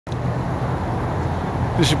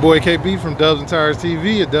This your boy KB from Dubs and Tires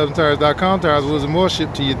TV at dubsandtires.com. Tires, wheels, and more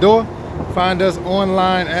shipped to your door. Find us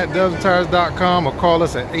online at dubsandtires.com or call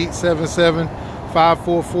us at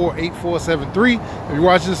 877-544-8473. If you're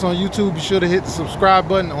watching this on YouTube, be sure to hit the subscribe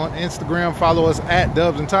button. On Instagram, follow us at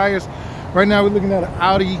Dubs and Tires. Right now, we're looking at an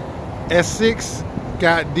Audi S6.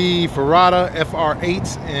 Got the Ferrada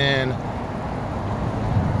FR8 and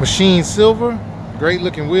machine silver. Great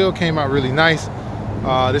looking wheel, came out really nice.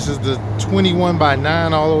 This is the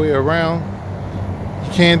 21/9 all the way around.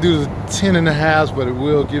 You can do the 10.5s, but it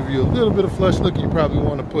will give you a little bit of flush look. You probably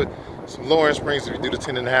want to put some lowering springs if you do the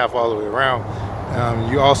 10.5 all the way around.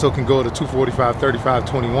 You also can go to 245, 35,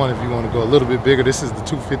 21 if you want to go a little bit bigger. This is the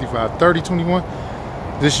 255, 30, 21.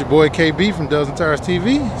 This is your boy KB from Dubs and Tires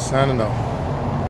TV, signing off.